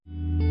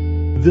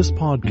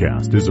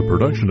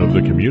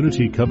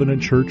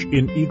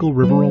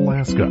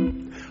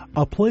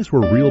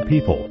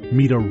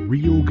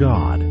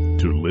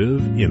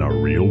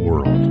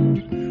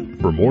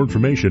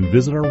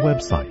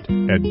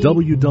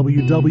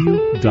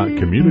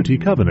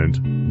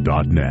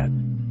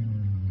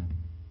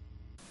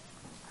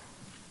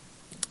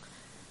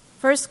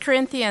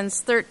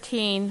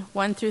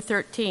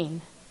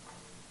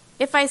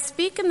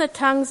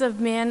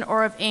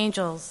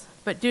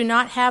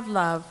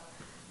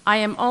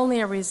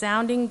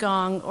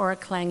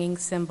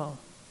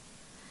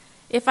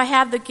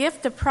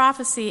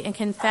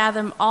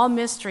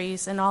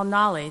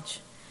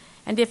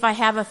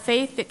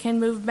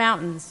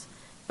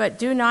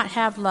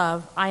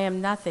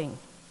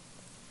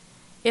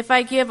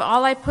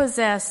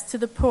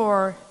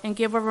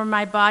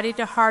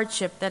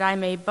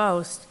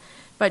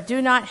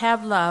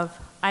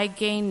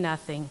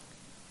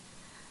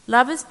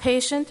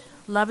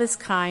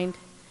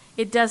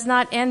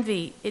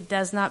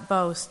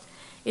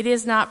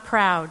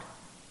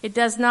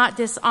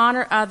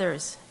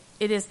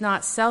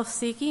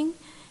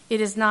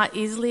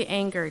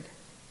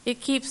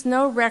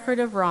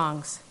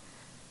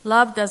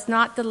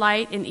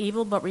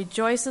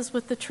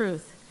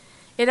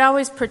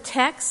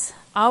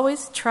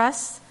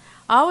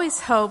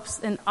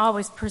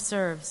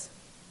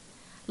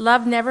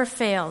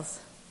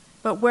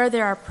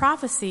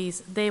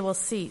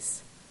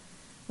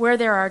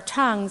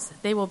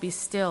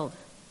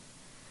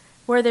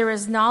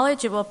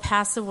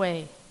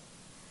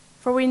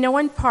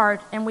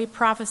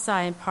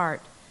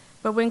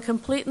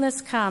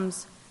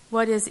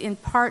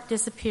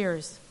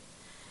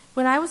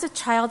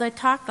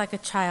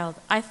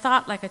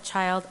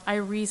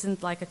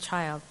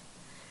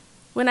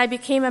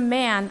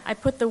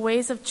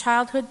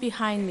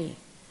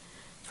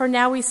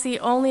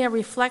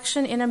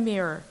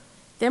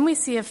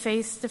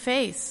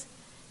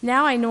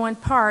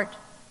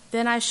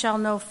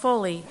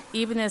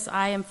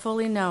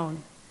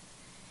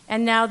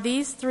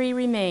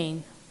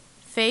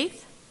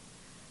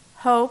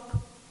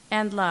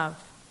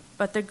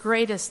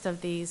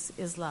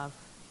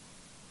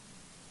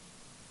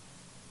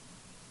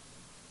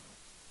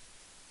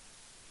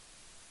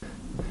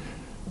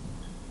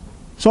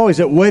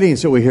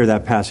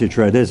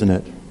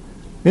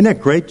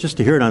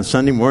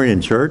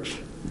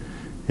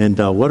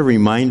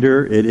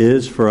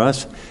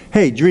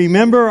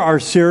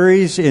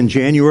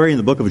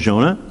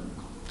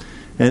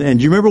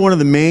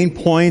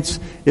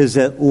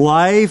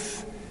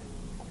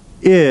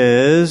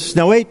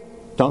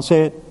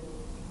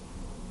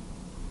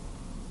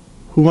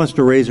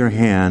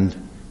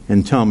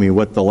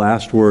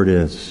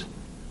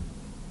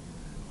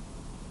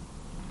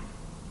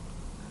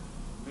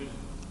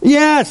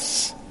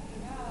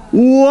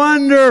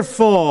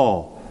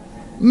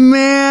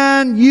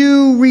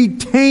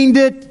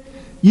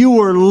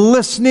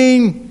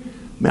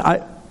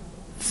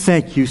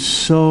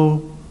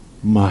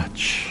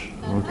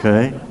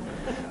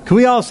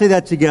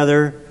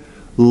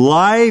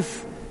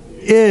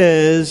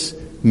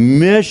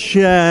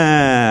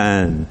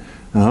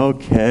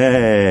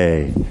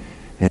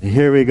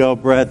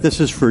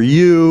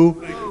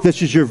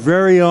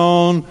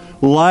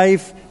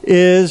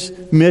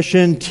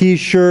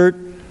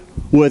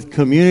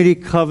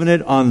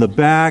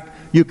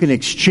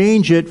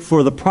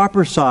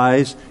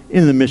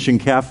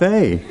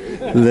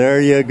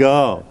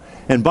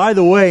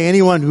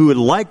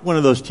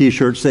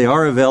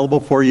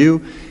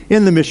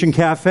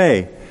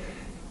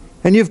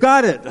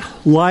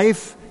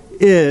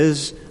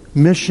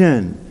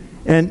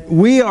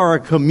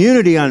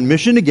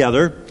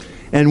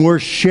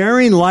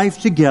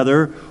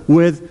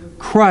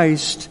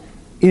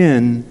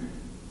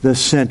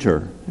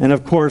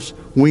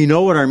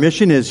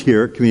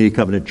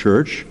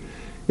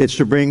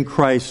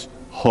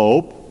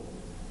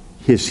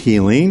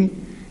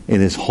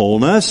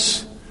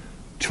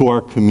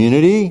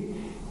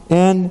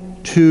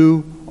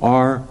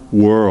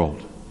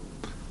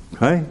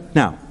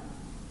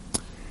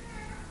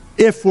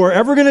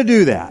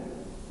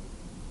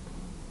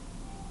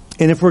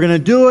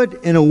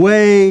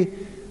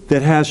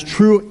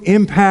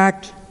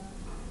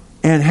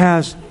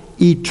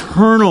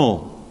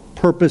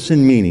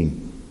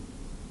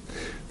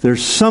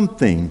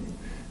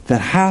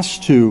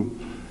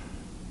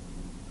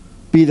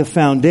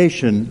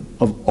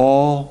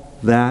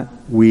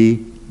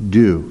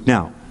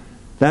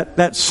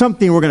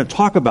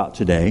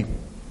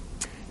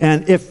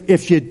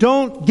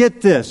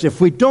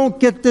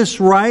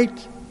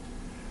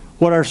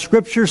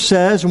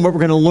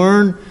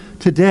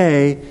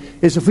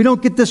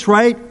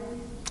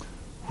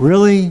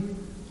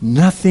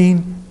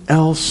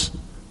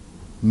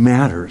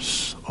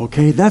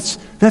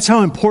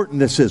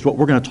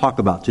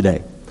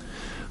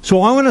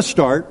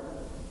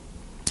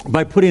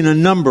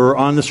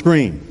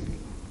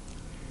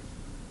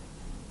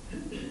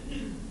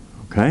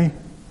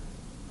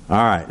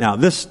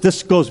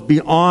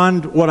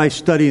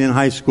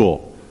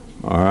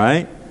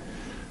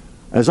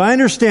as I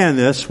understand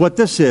this, what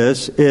this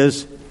is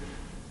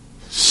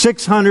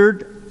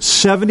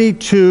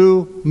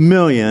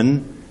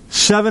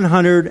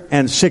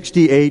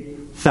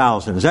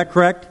 672,768,000. Is that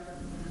correct?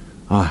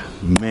 Ah,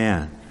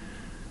 man.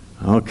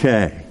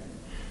 Okay.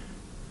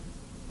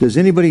 Does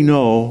anybody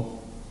know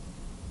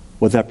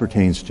what that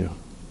pertains to?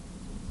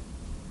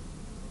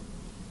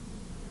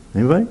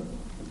 Anybody?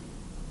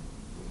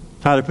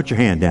 Tyler, put your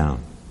hand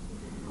down.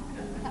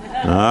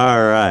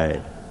 All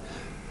right.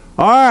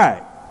 All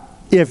right.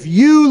 If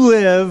you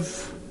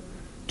live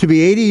to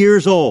be 80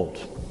 years old,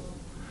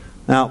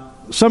 now,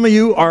 some of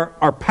you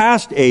are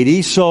past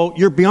 80, so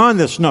you're beyond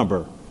this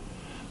number.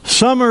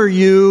 Some of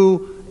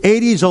you,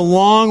 80 is a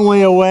long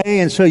way away,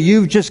 and so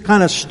you've just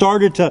kind of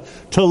started to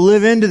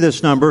live into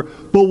this number.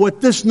 But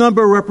what this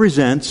number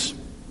represents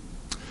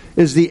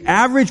is the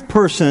average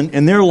person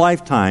in their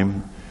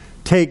lifetime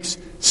takes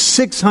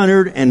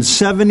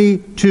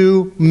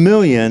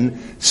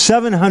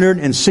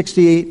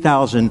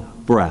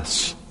 672,768,000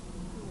 breaths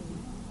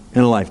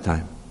in a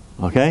lifetime.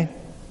 Okay?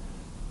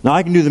 Now,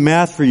 I can do the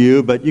math for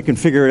you, but you can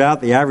figure it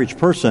out. The average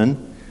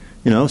person,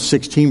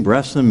 16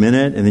 breaths in a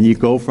minute, and then you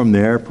go from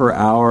there per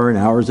hour, and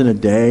hours in a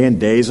day, and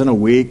days in a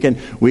week,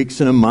 and weeks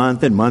in a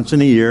month, and months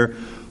in a year.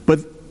 But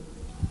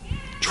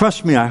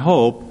trust me, I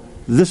hope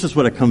this is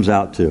what it comes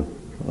out to.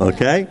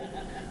 Okay?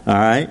 All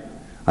right?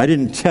 I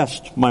didn't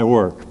test my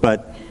work,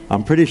 but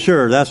I'm pretty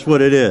sure that's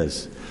what it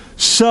is.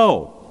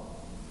 So,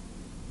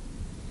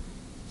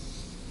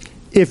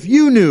 if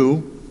you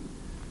knew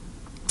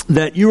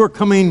that you were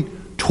coming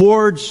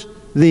towards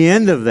the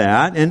end of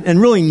that,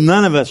 and really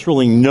none of us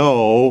really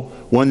know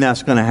when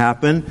that's going to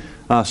happen.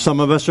 Some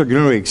of us are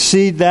going to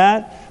exceed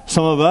that.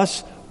 Some of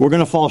us, we're going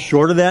to fall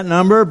short of that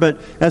number. But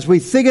as we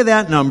think of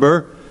that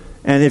number,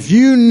 and if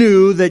you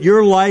knew that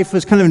your life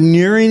was kind of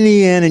nearing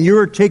the end and you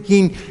were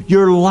taking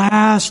your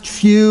last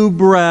few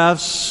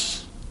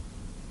breaths,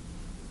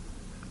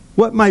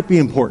 what might be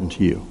important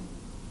to you?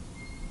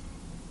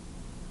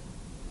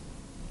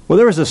 Well,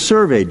 there was a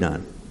survey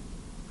done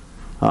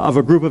of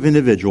a group of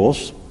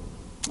individuals.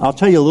 I'll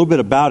tell you a little bit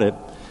about it.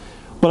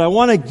 But I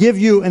want to give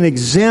you an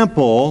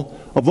example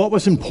of what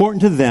was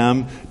important to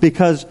them,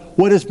 because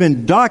what has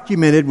been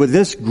documented with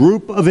this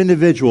group of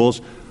individuals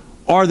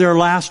are their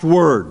last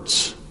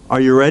words.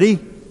 Are you ready?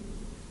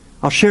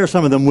 I'll share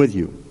some of them with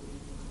you.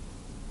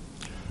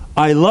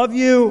 I love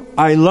you,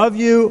 I love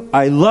you,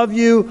 I love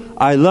you,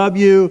 I love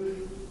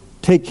you.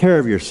 Take care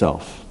of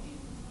yourself.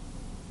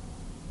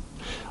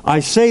 I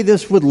say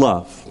this with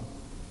love.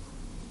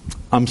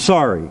 I'm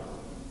sorry.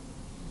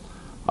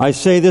 I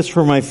say this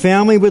for my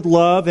family with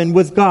love and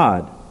with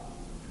God.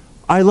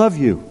 I love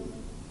you.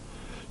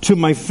 To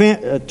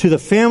the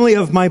family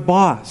of my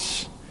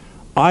boss,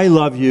 I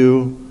love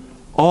you.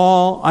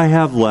 All I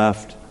have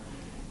left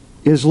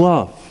is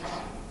love.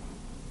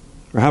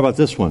 Or how about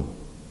this one?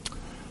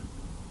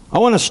 I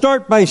want to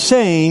start by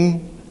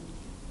saying,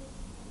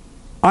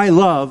 I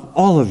love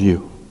all of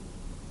you.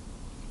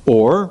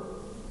 Or,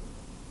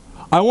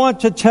 I want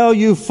to tell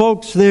you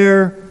folks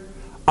there,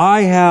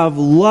 I have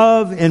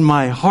love in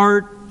my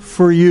heart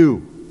for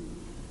you.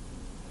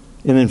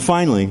 And then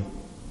finally,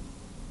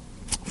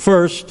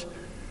 first,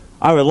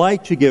 I would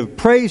like to give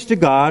praise to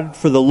God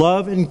for the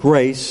love and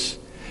grace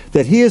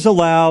that He has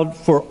allowed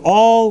for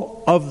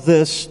all of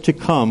this to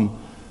come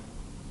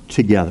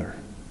together.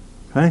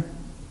 Okay?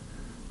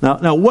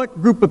 Now,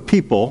 what group of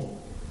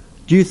people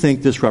do you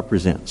think this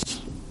represents?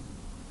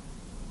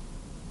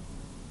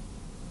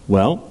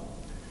 Well,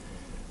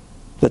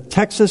 the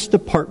Texas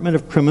Department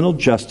of Criminal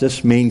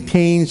Justice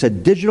maintains a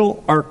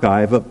digital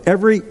archive of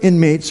every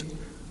inmate's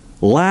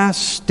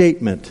last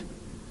statement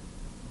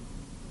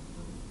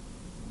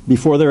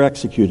before they're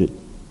executed.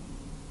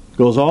 It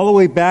goes all the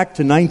way back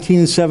to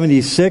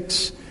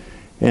 1976,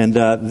 and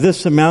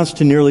this amounts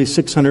to nearly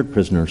 600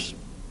 prisoners.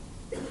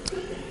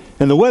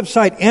 And the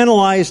website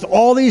analyzed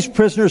all these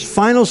prisoners'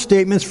 final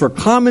statements for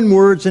common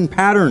words and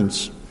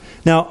patterns.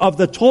 Now, of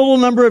the total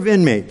number of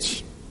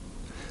inmates,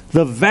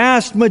 the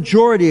vast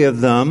majority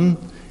of them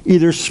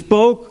either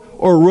spoke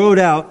or wrote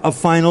out a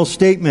final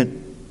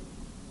statement.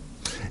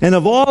 And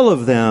of all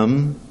of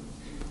them,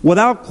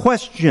 without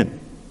question,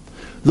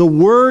 the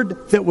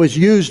word that was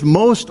used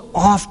most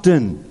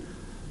often,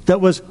 that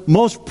was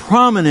most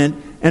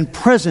prominent and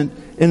present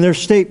in their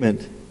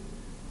statement,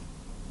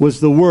 was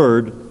the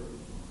word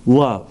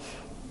love.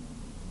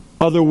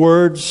 Other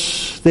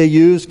words they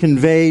used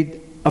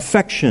conveyed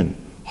affection,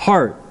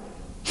 heart,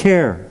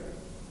 care,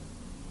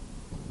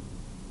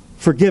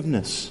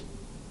 forgiveness.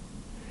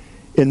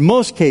 In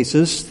most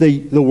cases,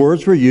 the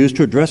words were used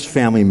to address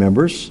family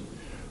members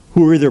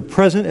who were either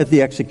present at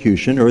the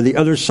execution or the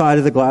other side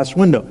of the glass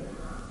window.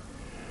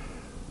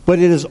 But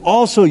it is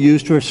also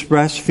used to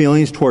express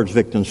feelings towards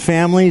victims'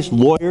 families,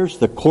 lawyers,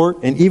 the court,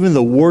 and even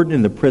the warden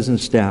and the prison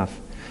staff.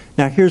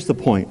 Now, here's the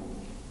point.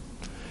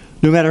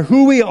 No matter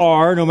who we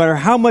are, no matter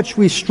how much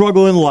we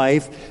struggle in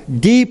life,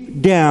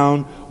 deep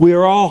down, we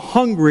are all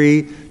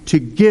hungry to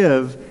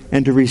give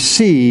and to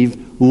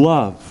receive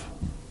love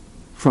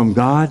from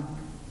God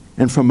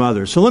and from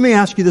others. So let me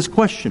ask you this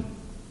question.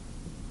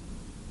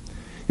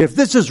 if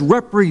this is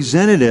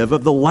representative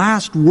of the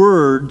last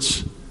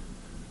words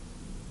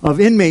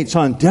of inmates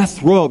on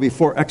death row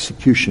before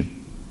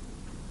execution,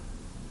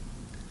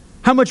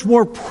 how much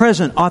more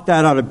present ought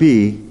to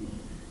be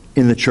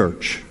in the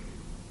church?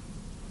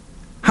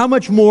 How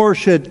much more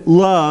should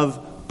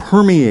love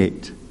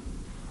permeate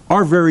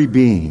our very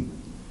being?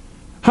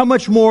 How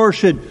much more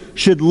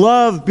should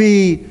love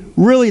be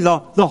really the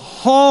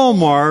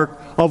hallmark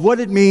of what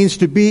it means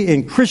to be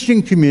in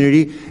Christian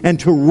community and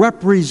to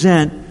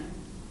represent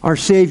our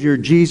Savior,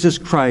 Jesus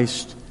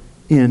Christ,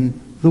 in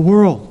the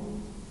world?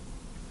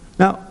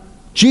 Now,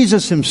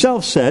 Jesus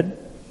himself said,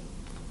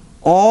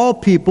 all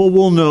people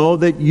will know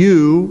that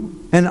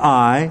you and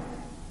I,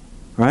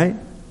 right,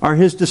 are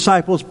his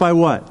disciples by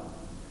what?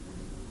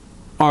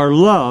 Our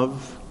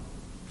love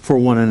for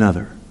one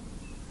another.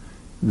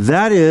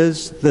 That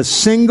is the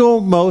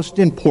single most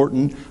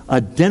important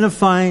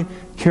identifying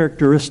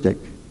characteristic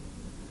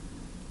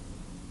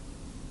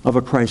of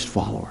a Christ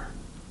follower.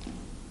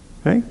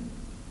 Okay?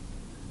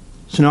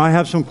 So now I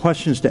have some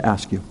questions to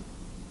ask you.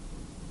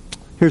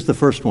 Here's the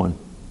first one.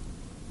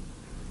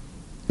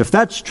 If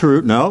that's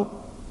true, no.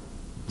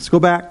 Let's go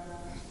back.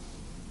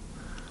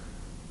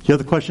 Do you have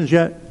the questions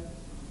yet?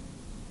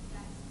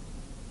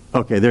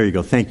 Okay, there you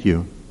go. Thank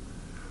you.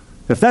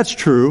 If that's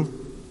true,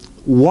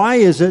 why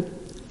is it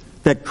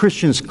that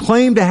Christians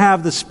claim to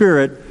have the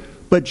Spirit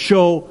but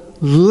show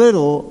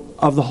little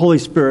of the Holy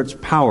Spirit's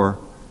power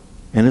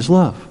and His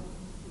love?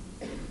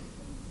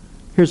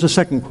 Here's the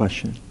second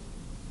question.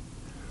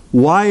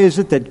 Why is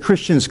it that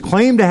Christians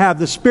claim to have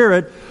the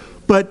Spirit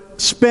but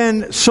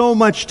spend so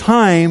much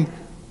time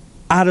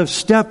out of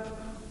step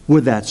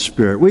with that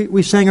Spirit?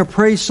 We sang a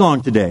praise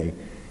song today.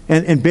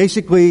 And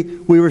basically,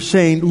 we were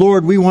saying,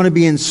 Lord, we want to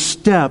be in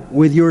step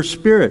with your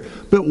Spirit.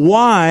 But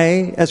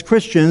why, as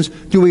Christians,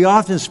 do we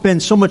often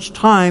spend so much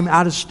time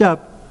out of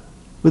step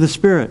with the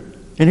Spirit?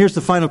 And here's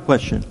the final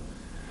question.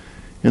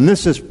 And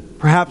this is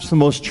perhaps the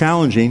most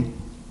challenging.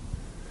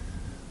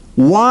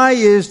 Why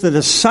is the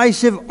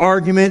decisive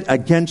argument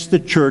against the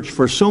church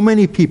for so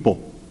many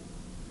people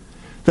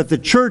that the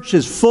church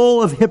is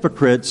full of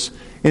hypocrites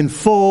and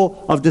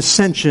full of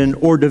dissension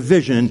or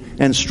division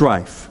and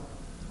strife?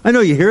 I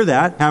know you hear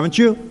that, haven't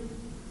you?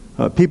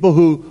 People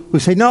who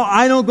say, no,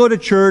 I don't go to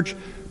church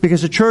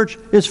because the church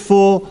is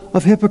full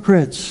of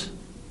hypocrites.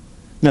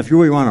 Now, if you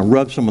really want to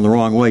rub someone the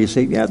wrong way, you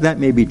say, yeah, that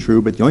may be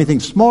true, but the only thing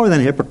smaller than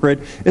a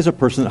hypocrite is a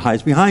person that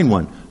hides behind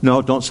one.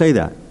 No, don't say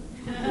that.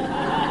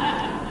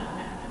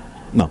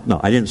 No,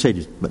 I didn't say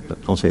this,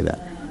 but don't say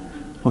that.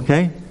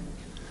 Okay?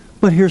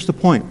 But here's the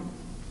point.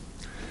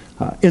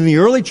 In the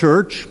early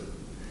church,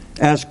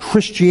 as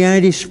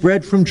Christianity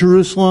spread from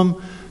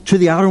Jerusalem to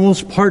the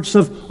outermost parts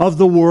of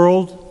the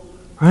world,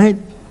 right?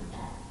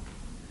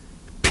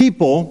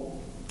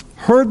 People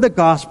heard the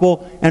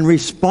gospel and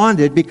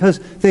responded because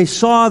they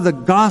saw the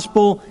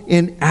gospel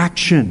in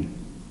action.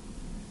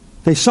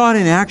 They saw it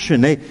in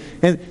action.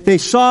 They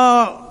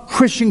saw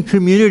Christian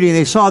community, and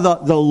they saw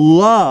the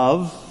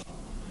love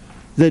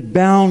that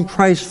bound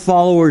Christ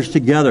followers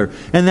together.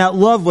 And that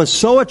love was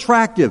so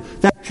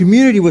attractive, that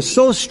community was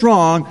so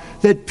strong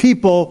that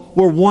people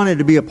were wanted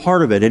to be a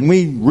part of it. And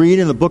we read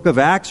in the book of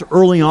Acts,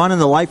 early on in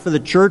the life of the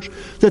church,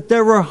 that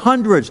there were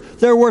hundreds,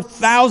 there were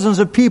thousands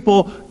of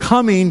people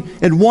coming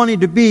and wanting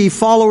to be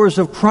followers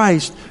of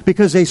Christ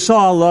because they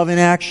saw love in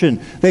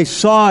action. They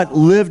saw it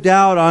lived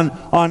out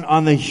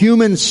on the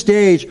human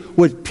stage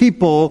with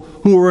people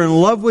who were in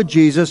love with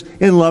Jesus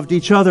and loved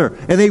each other.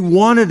 And they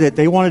wanted it.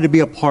 They wanted to be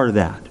a part of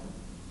that.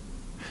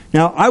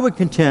 Now, I would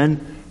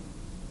contend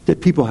that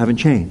people haven't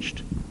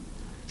changed.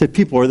 That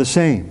people are the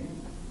same.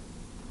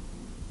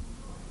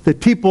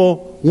 That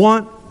people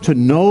want to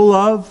know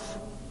love.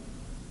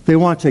 They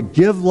want to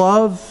give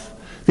love.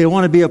 They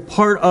want to be a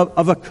part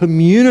of a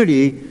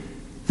community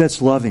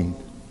that's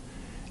loving.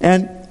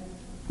 And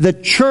the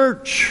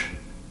church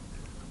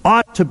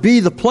ought to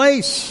be the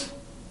place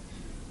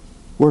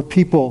where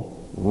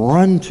people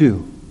run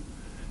to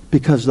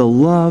because the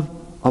love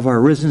of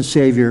our risen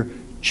Savior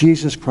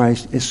Jesus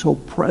Christ is so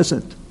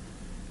present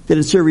that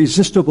it's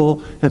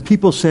irresistible, and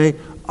people say,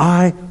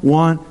 I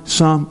want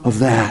some of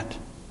that.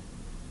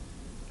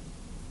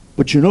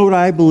 But you know what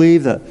I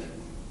believe that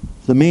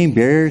the main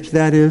barrier to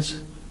that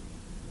is?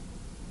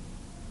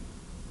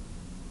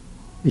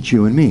 It's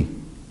you and me.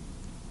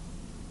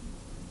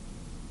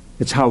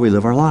 It's how we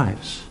live our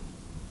lives.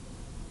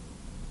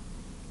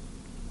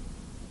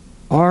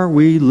 Are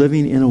we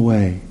living in a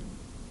way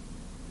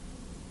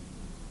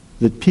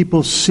that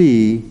people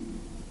see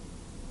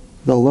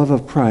the love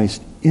of Christ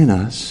in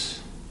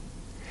us?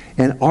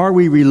 And are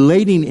we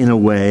relating in a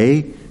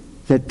way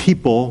that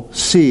people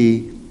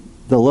see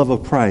the love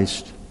of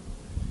Christ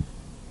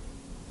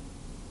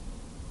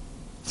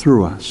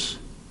through us?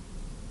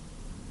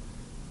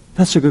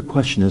 That's a good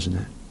question, isn't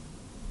it?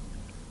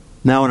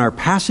 Now, in our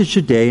passage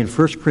today in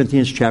 1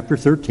 Corinthians chapter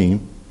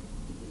 13,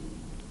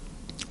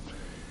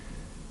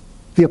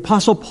 the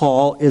Apostle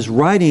Paul is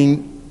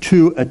writing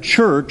to a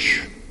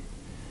church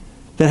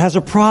that has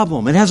a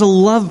problem. It has a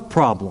love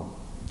problem.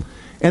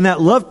 And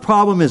that love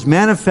problem is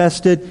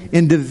manifested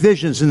in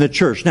divisions in the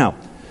church. Now,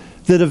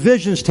 the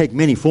divisions take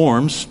many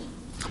forms.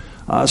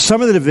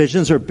 Some of the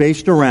divisions are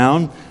based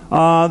around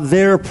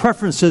their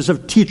preferences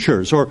of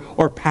teachers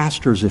or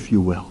pastors, if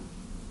you will.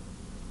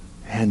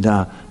 And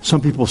some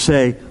people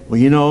say,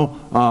 well,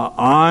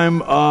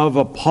 I'm of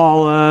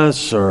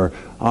Apollos, or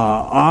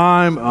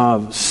I'm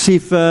of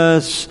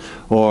Cephas,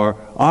 or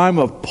I'm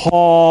of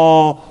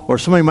Paul. Or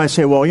somebody might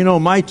say, well,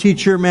 my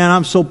teacher, man,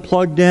 I'm so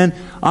plugged in,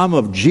 I'm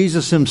of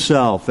Jesus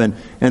himself. And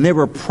they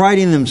were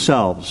priding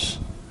themselves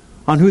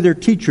on who their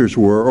teachers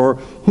were, or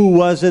who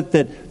was it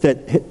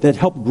that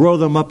helped grow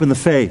them up in the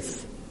faith.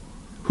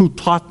 Who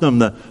taught them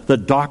the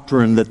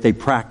doctrine that they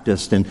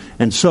practiced.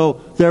 And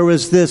so there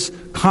was this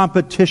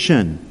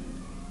competition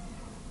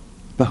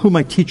about who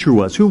my teacher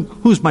was,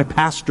 who's my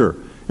pastor.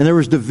 And there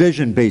was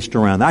division based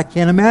around that. I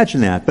can't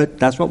imagine that, but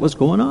that's what was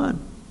going on.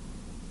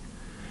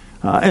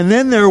 And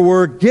then there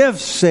were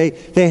gifts.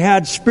 They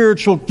had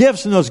spiritual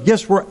gifts, and those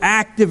gifts were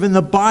active in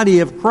the body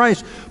of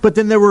Christ. But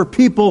then there were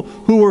people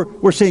who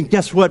were saying,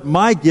 guess what?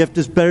 My gift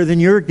is better than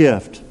your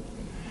gift.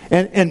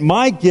 And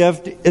my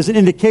gift is an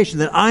indication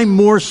that I'm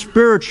more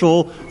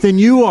spiritual than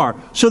you are.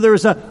 So there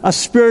was a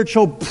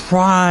spiritual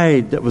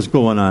pride that was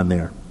going on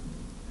there.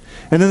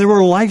 And then there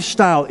were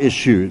lifestyle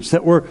issues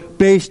that were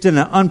based in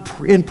an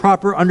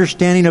improper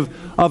understanding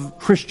of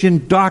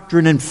Christian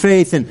doctrine and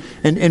faith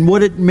and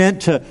what it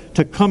meant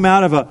to come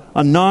out of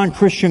a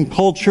non-Christian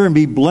culture and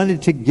be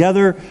blended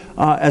together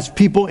as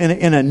people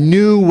in a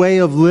new way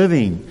of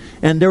living.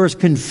 And there was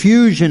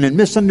confusion and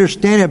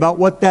misunderstanding about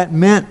what that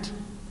meant.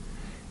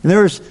 And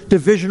there was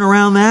division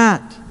around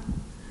that.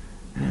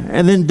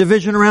 And then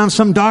division around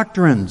some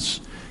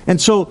doctrines. And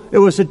so it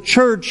was a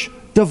church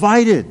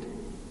divided.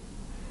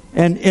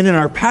 And in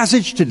our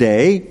passage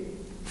today,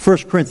 1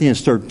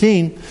 Corinthians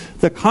 13,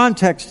 the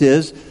context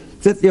is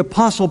that the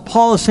Apostle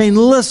Paul is saying,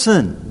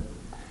 listen,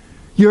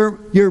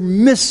 you're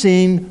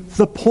missing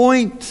the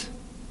point.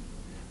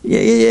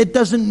 It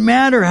doesn't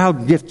matter how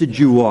gifted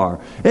you are.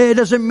 It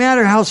doesn't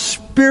matter how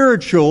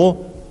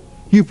spiritual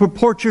you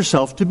purport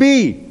yourself to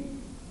be.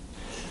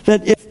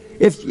 That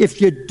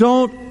if you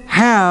don't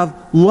have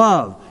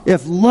love,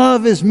 if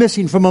love is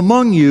missing from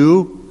among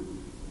you,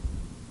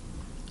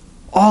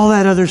 all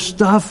that other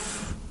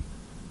stuff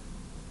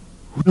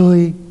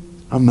really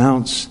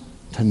amounts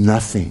to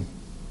nothing.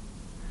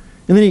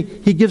 And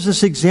then he gives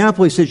this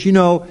example. He says,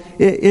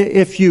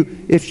 if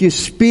you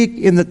speak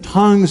in the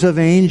tongues of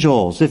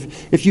angels,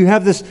 if you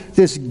have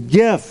this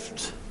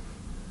gift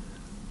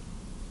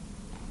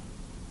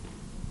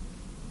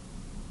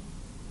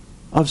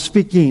of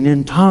speaking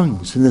in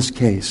tongues in this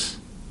case.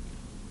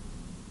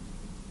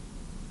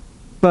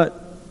 But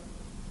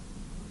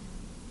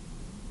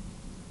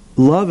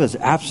love is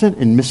absent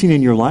and missing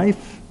in your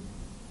life.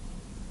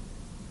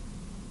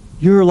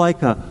 You're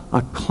like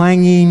a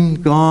clanging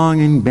gong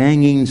and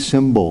banging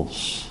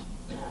cymbals.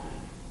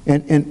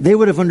 And they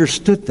would have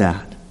understood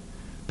that.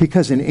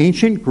 Because in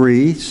ancient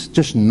Greece,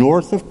 just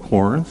north of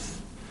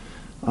Corinth,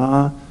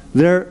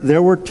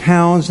 there were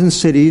towns and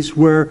cities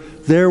where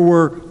there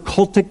were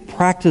cultic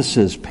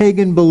practices,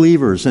 pagan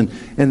believers, and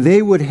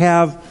they would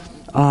have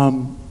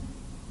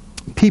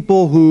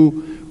people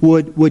who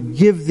would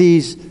give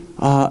these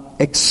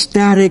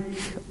ecstatic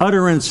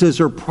utterances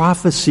or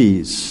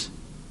prophecies.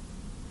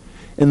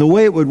 And the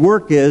way it would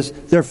work is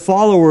their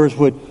followers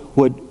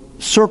would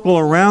circle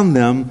around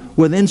them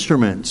with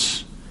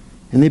instruments,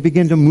 and they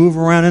begin to move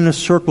around in a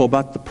circle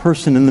about the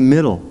person in the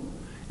middle.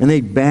 And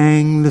they'd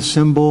bang the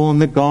cymbal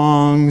and the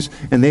gongs,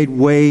 and they'd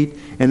wait,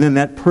 and then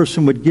that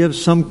person would give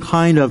some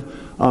kind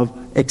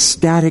of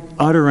ecstatic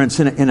utterance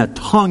in a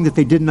tongue that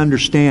they didn't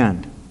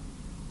understand.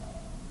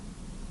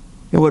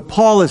 And what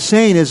Paul is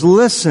saying is,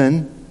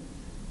 listen,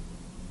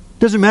 it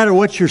doesn't matter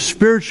what your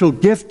spiritual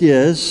gift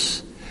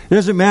is. It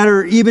doesn't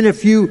matter even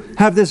if you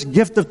have this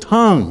gift of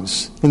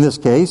tongues, in this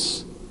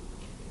case.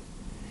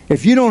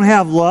 If you don't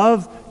have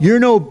love, you're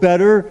no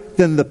better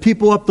than the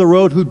people up the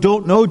road who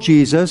don't know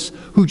Jesus,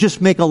 who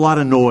just make a lot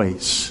of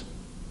noise.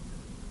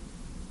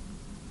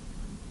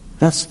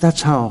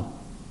 That's how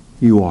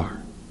you are. Do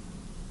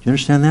you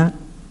understand that?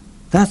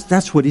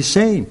 That's what he's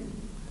saying.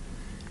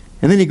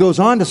 And then he goes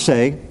on to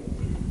say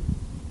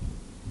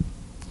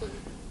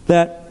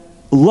that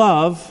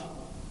love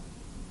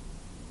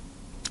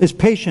is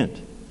patient.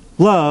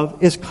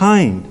 Love is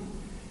kind.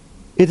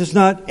 It does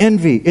not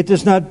envy. It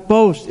does not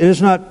boast. It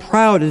is not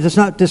proud. It does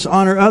not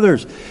dishonor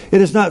others.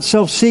 It is not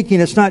self-seeking.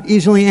 It's not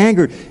easily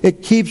angered.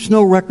 It keeps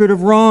no record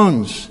of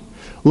wrongs.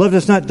 Love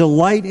does not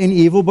delight in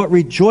evil, but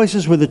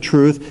rejoices with the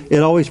truth.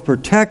 It always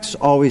protects,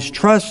 always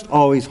trusts,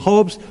 always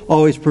hopes,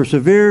 always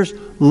perseveres.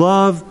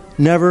 Love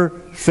never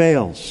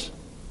fails.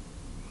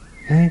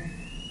 Okay?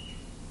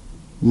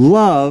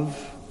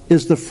 Love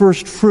is the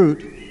first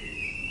fruit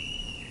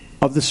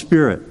of the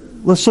Spirit.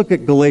 Let's look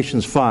at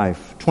Galatians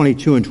 5,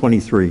 22 and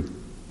 23.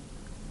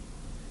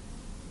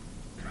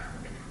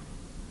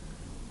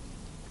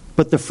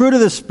 But the fruit of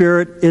the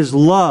Spirit is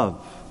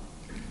love,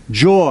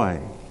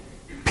 joy,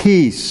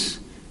 peace,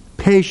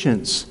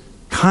 patience,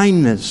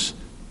 kindness,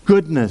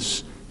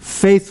 goodness,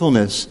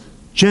 faithfulness,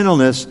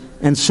 gentleness,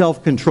 and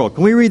self-control.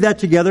 Can we read that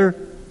together?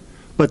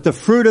 But the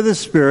fruit of the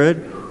Spirit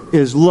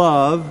is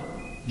love,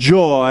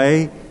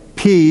 joy,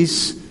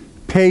 peace,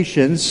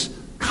 patience,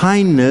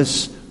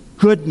 kindness,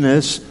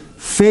 goodness,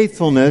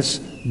 faithfulness,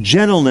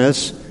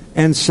 gentleness,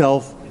 and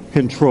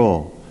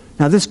self-control.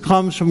 Now this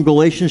comes from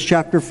Galatians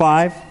chapter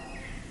 5.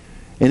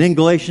 And in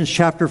Galatians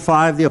chapter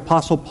 5, the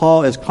Apostle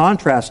Paul is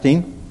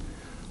contrasting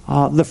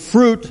the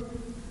fruit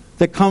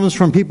that comes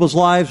from people's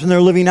lives when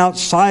they're living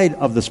outside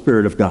of the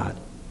Spirit of God.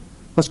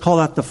 Let's call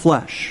that the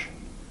flesh.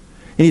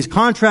 And he's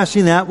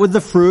contrasting that with the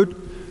fruit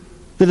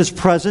that is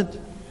present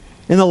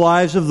in the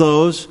lives of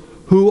those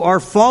who are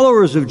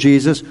followers of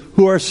Jesus,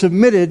 who are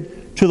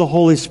submitted to the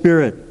Holy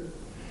Spirit.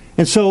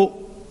 And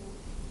so,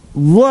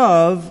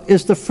 love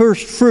is the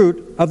first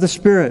fruit of the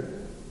Spirit.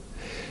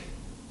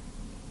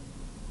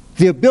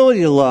 The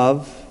ability to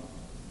love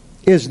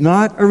is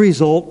not a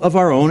result of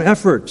our own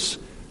efforts.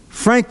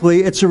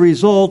 Frankly, it's a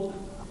result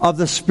of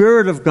the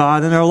Spirit of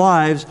God in our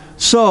lives.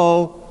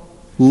 So,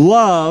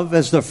 love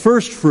as the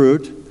first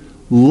fruit,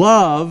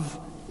 love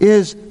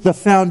is the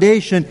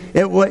foundation.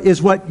 It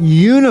is what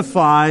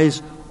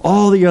unifies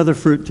all the other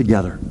fruit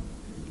together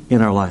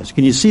in our lives.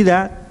 Can you see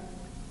that?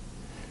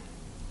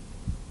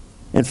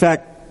 In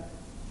fact,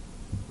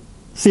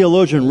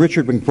 theologian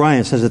Richard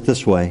McBrien says it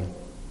this way: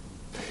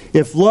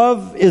 if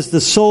love is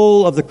the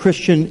soul of the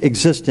Christian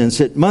existence,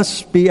 it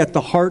must be at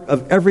the heart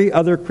of every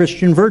other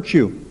Christian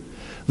virtue.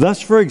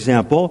 Thus, for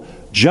example,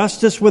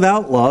 justice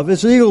without love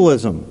is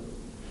legalism.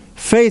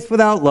 Faith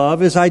without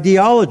love is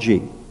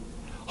ideology.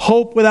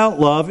 Hope without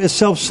love is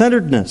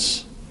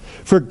self-centeredness.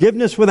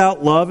 Forgiveness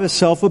without love is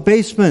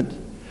self-abasement.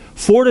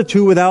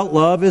 Fortitude without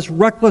love is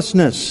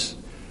recklessness.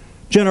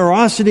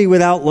 Generosity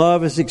without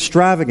love is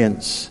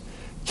extravagance.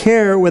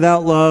 Care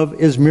without love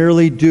is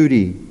merely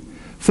duty.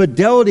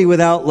 Fidelity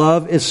without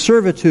love is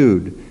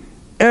servitude.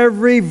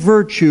 Every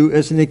virtue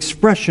is an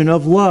expression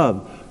of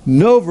love.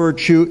 No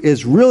virtue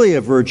is really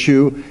a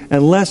virtue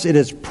unless it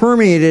is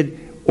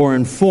permeated or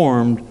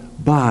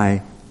informed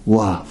by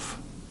love.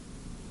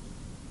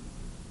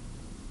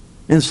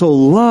 And so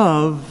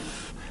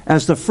love,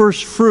 as the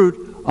first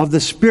fruit of the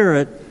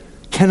Spirit,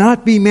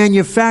 cannot be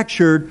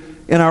manufactured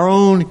in our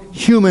own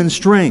human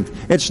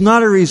strength. It's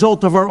not a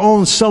result of our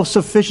own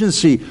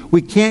self-sufficiency.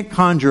 We can't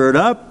conjure it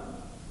up.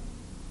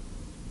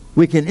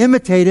 We can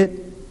imitate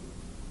it.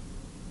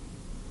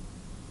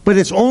 But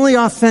it's only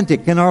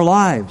authentic in our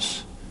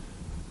lives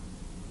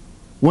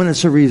when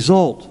it's a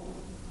result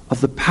of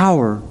the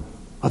power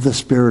of the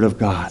Spirit of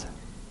God.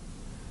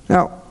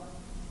 Now,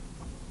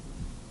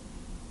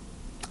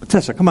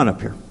 Tessa, come on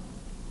up here.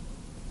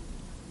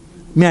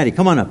 Maddie,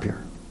 come on up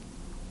here.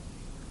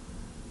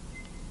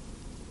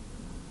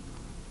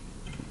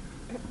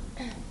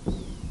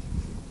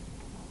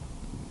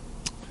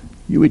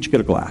 You each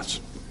get a glass.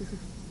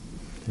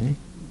 Okay.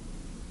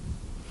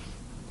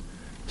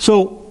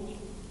 So,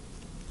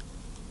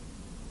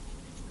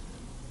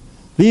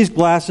 these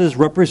glasses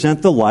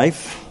represent the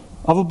life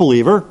of a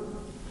believer,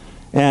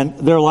 and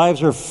their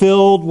lives are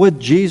filled with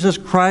Jesus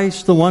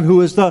Christ, the one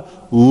who is the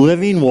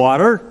living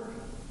water.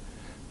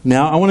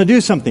 Now, I want to do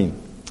something.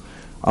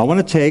 I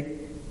want to take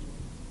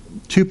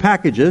 2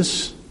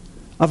 packages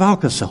of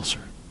Alka-Seltzer.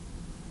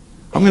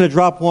 I'm going to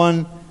drop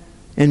one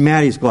in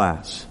Maddie's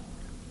glass.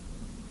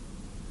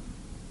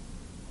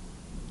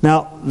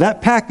 Now,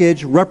 that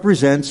package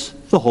represents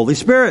the Holy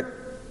Spirit.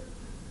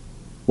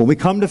 When we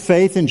come to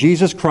faith in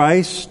Jesus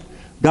Christ,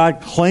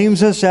 God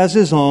claims us as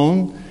His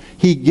own.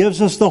 He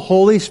gives us the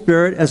Holy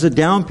Spirit as a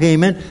down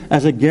payment,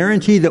 as a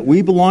guarantee that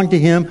we belong to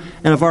Him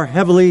and of our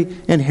heavenly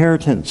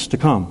inheritance to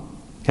come.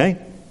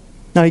 Okay?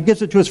 Now, He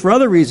gives it to us for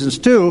other reasons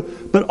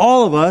too, but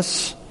all of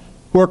us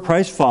who are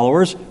Christ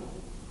followers,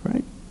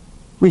 right,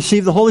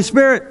 receive the Holy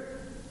Spirit.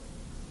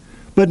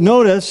 But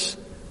notice,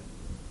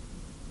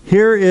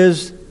 here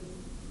is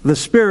the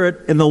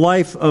Spirit in the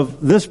life of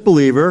this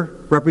believer,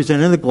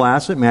 represented in the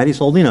glass that Maddie's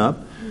holding up.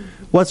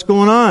 What's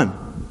going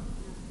on?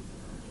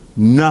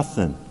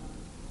 Nothing.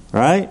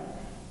 Right?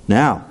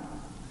 Now,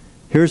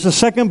 here's the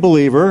second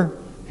believer.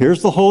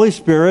 Here's the Holy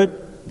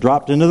Spirit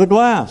dropped into the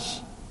glass.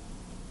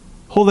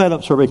 Hold that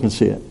up so everybody can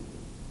see it.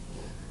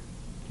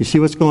 You see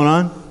what's going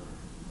on?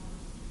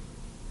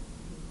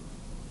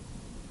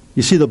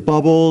 You see the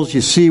bubbles.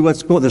 You see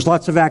what's going on. There's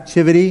lots of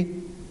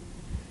activity.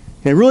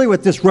 And really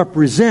what this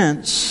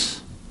represents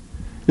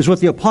is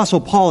what the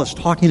Apostle Paul is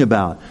talking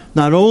about.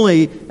 Not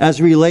only as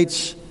it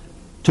relates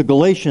to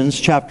Galatians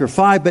chapter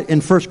 5, but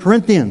in 1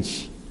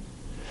 Corinthians.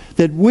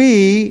 That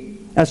we,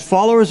 as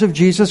followers of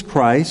Jesus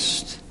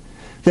Christ,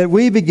 that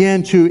we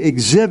begin to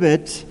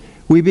exhibit,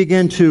 we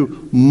begin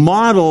to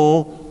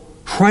model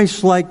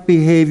Christ-like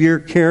behavior,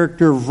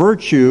 character,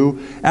 virtue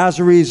as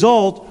a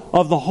result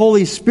of the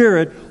Holy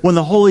Spirit when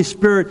the Holy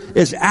Spirit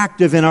is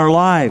active in our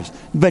lives.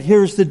 But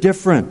here's the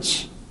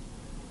difference.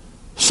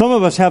 Some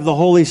of us have the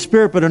Holy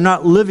Spirit but are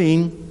not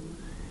living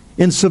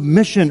in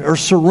submission or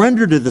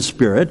surrender to the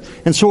Spirit,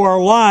 and so our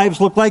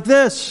lives look like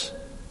this.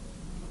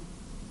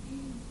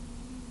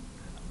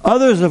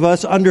 Others of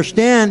us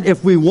understand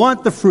if we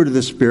want the fruit of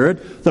the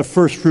Spirit, the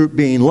first fruit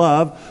being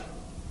love,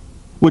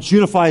 which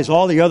unifies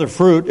all the other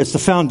fruit, it's the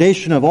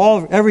foundation of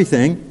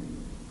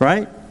everything,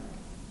 right?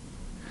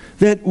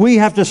 That we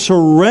have to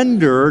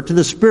surrender to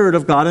the Spirit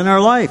of God in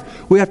our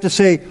life. We have to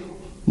say,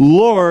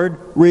 Lord,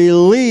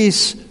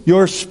 release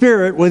your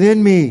Spirit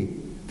within me,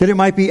 that it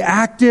might be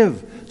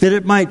active, that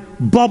it might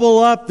bubble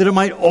up, that it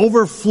might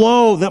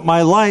overflow, that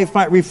my life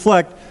might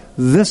reflect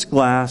this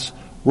glass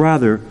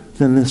rather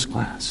than this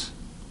glass.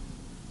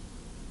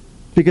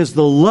 Because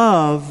the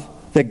love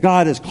that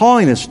God is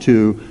calling us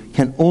to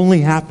can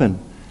only happen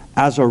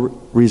as a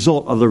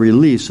result of the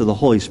release of the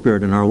Holy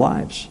Spirit in our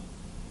lives.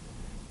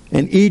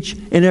 And each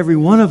and every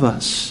one of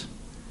us,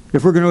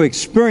 if we're going to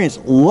experience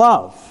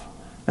love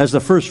as the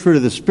first fruit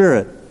of the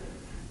Spirit,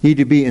 need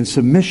to be in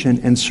submission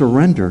and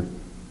surrender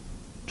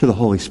to the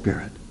Holy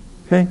Spirit.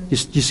 Okay? You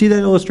see that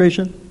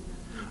illustration?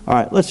 All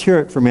right, let's hear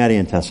it from Maddie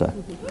and Tessa.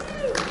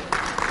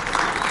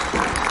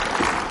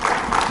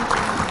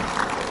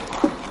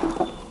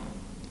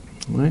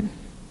 All right.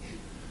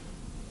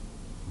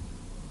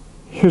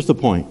 Here's the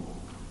point.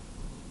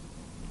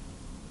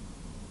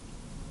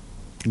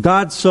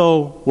 God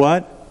so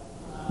what?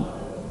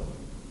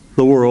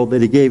 The world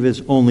that He gave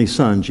His only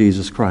Son,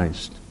 Jesus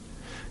Christ.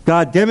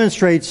 God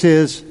demonstrates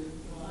His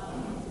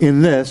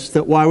in this,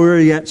 that while we were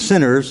yet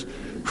sinners,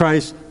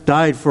 Christ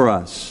died for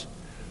us.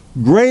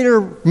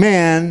 Greater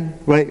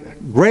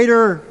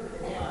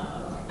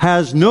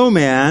has no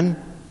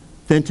man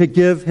than to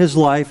give his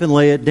life and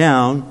lay it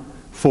down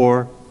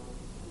for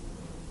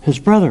his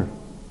brother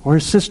or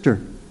his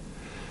sister.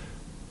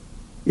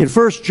 In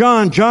 1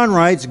 John, John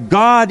writes,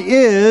 God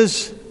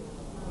is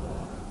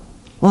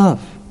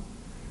love.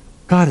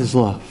 God is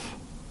love.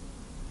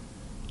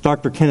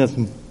 Dr. Kenneth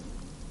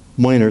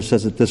Moiner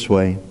says it this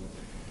way: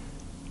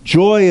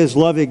 joy is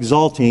love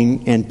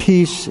exalting, and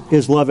peace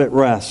is love at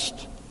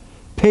rest.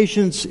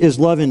 Patience is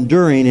love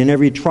enduring in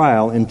every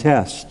trial and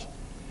test.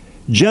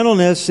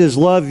 Gentleness is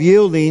love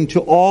yielding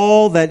to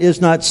all that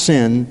is not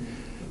sin.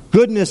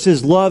 Goodness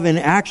is love in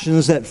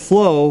actions that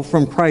flow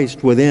from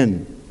Christ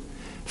within.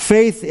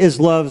 Faith is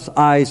love's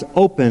eyes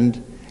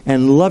opened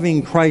and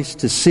loving Christ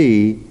to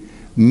see.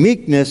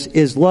 Meekness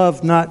is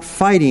love not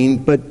fighting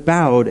but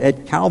bowed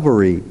at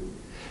Calvary.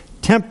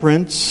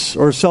 Temperance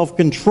or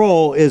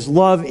self-control is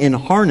love in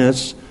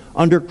harness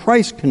under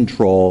Christ's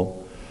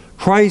control.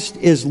 Christ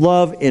is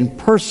love in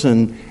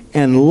person,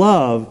 and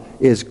love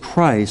is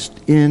Christ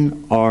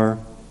in our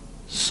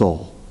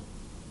soul.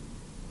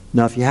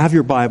 Now, if you have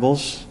your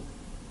Bibles,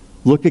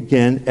 look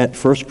again at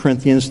 1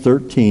 Corinthians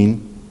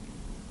 13,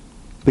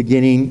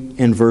 beginning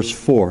in verse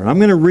 4. And I'm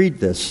going to read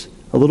this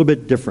a little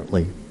bit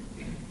differently.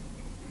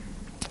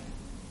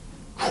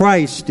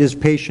 Christ is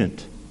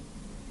patient.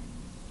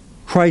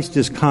 Christ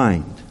is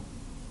kind.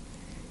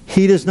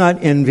 He does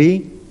not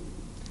envy.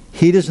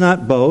 He does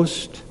not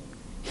boast.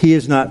 He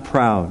is not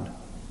proud.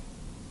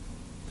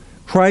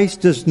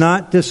 Christ does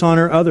not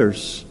dishonor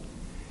others.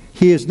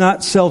 He is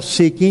not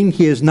self-seeking.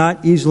 He is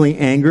not easily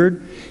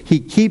angered. He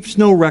keeps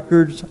no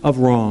records of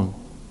wrong.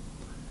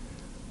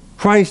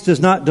 Christ does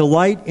not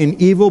delight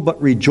in evil,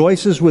 but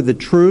rejoices with the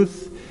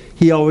truth.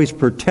 He always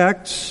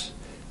protects.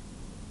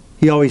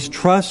 He always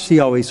trusts. He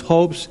always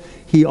hopes.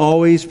 He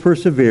always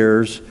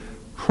perseveres.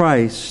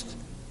 Christ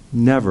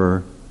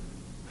never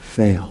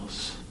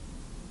fails.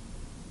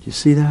 Do you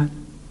see that?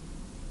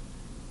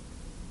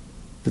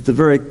 That the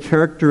very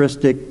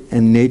characteristic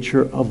and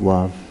nature of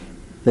love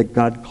that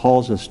God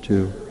calls us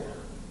to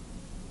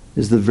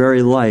is the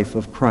very life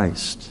of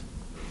Christ.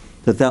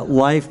 That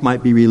life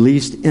might be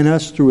released in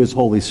us through His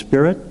Holy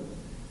Spirit.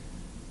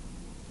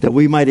 That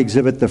we might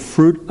exhibit the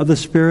fruit of the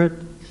Spirit.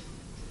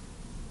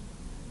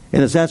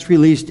 And as that's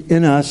released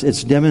in us,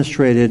 it's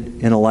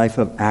demonstrated in a life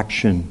of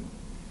action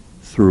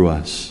through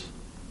us.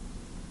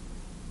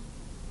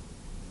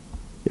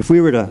 If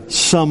we were to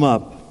sum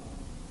up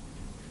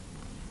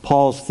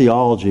Paul's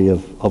theology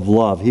of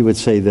love, he would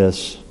say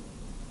this: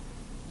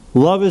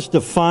 love is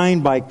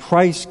defined by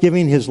Christ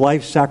giving His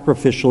life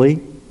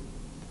sacrificially,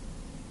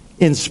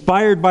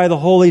 inspired by the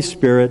Holy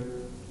Spirit,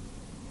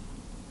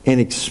 and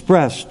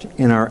expressed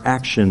in our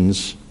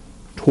actions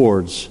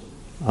towards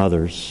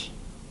others.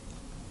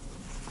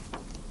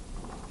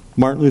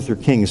 Martin Luther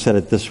King said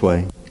it this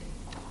way: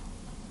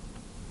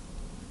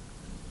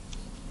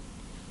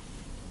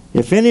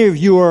 if any of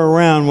you are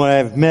around when I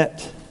have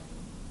met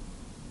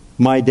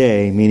my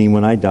day, meaning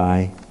when I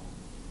die,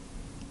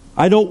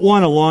 I don't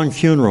want a long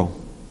funeral.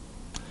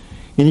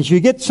 And if you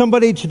get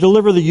somebody to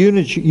deliver the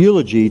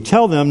eulogy,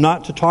 tell them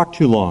not to talk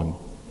too long.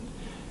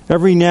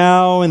 Every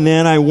now and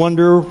then I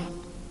wonder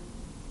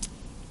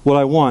what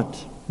I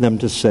want them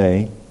to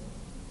say.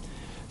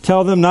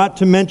 Tell them not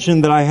to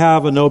mention that I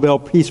have a Nobel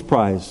Peace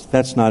Prize.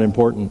 That's not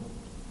important.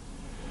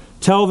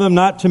 Tell them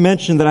not to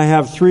mention that I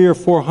have 300 or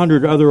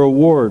 400 other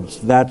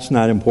awards. That's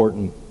not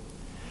important.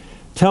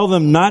 Tell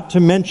them not to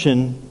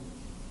mention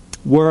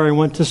where I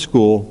went to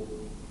school.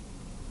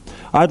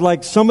 I'd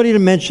like somebody to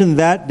mention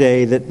that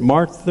day that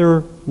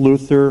Martin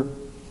Luther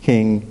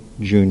King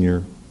Jr.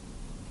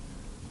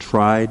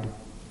 tried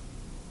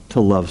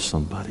to love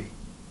somebody.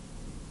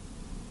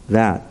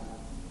 That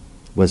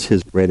was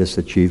his greatest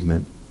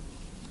achievement.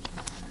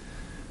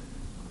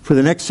 For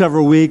the next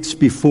several weeks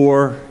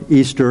before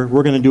Easter,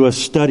 we're going to do a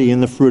study in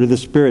the fruit of the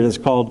Spirit. It's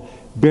called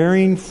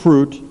Bearing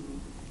Fruit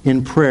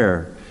in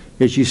Prayer.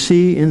 As you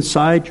see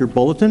inside your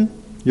bulletin,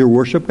 your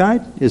worship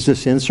guide, is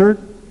this insert.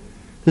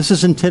 This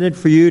is intended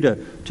for you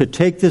to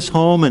take this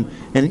home,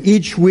 and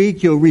each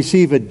week you'll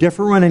receive a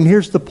different one. And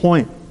here's the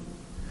point.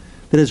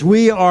 That as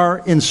we are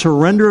in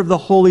surrender of the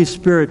Holy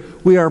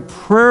Spirit, we are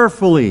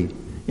prayerfully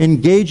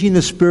engaging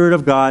the Spirit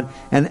of God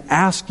and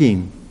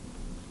asking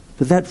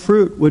that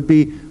fruit would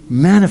be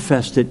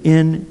manifested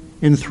in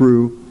and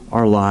through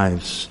our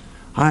lives.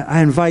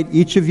 I invite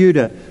each of you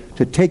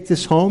to take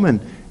this home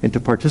and to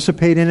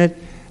participate in it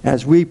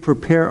as we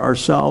prepare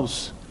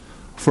ourselves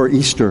for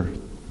Easter.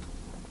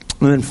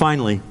 And then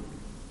finally,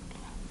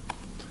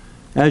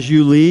 as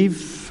you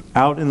leave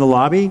out in the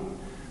lobby,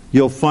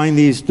 you'll find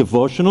these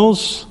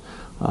devotionals.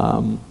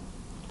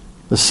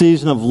 The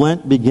season of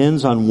Lent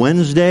begins on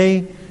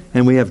Wednesday,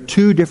 and we have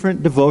 2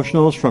 different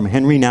devotionals from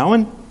Henry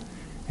Nouwen,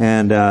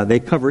 and they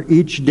cover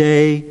each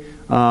day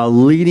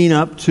leading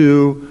up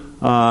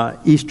to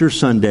Easter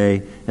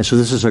Sunday. And so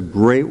this is a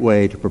great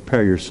way to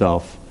prepare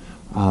yourself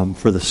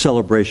for the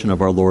celebration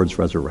of our Lord's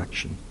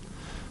resurrection.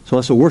 So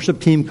let's the worship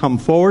team come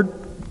forward.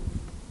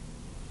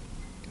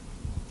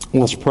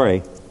 Let's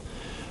pray.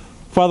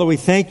 Father, we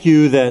thank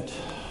you that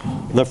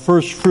the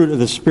first fruit of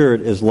the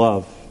Spirit is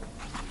love.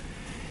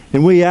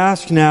 And we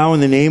ask now in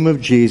the name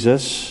of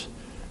Jesus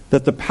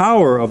that the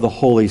power of the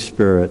Holy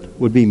Spirit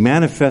would be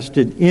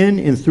manifested in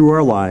and through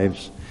our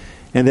lives,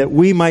 and that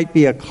we might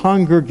be a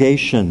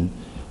congregation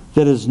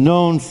that is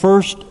known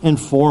first and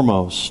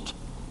foremost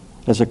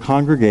as a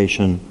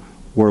congregation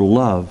where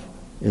love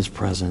is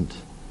present.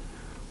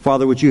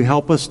 Father, would you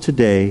help us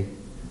today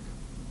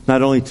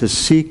not only to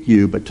seek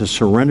you, but to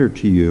surrender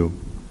to you.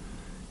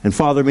 And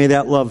Father, may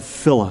that love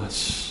fill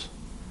us.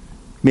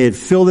 May it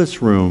fill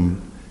this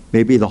room.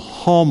 May it be the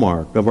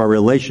hallmark of our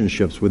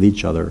relationships with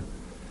each other.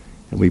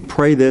 And we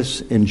pray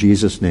this in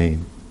Jesus'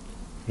 name.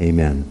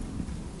 Amen.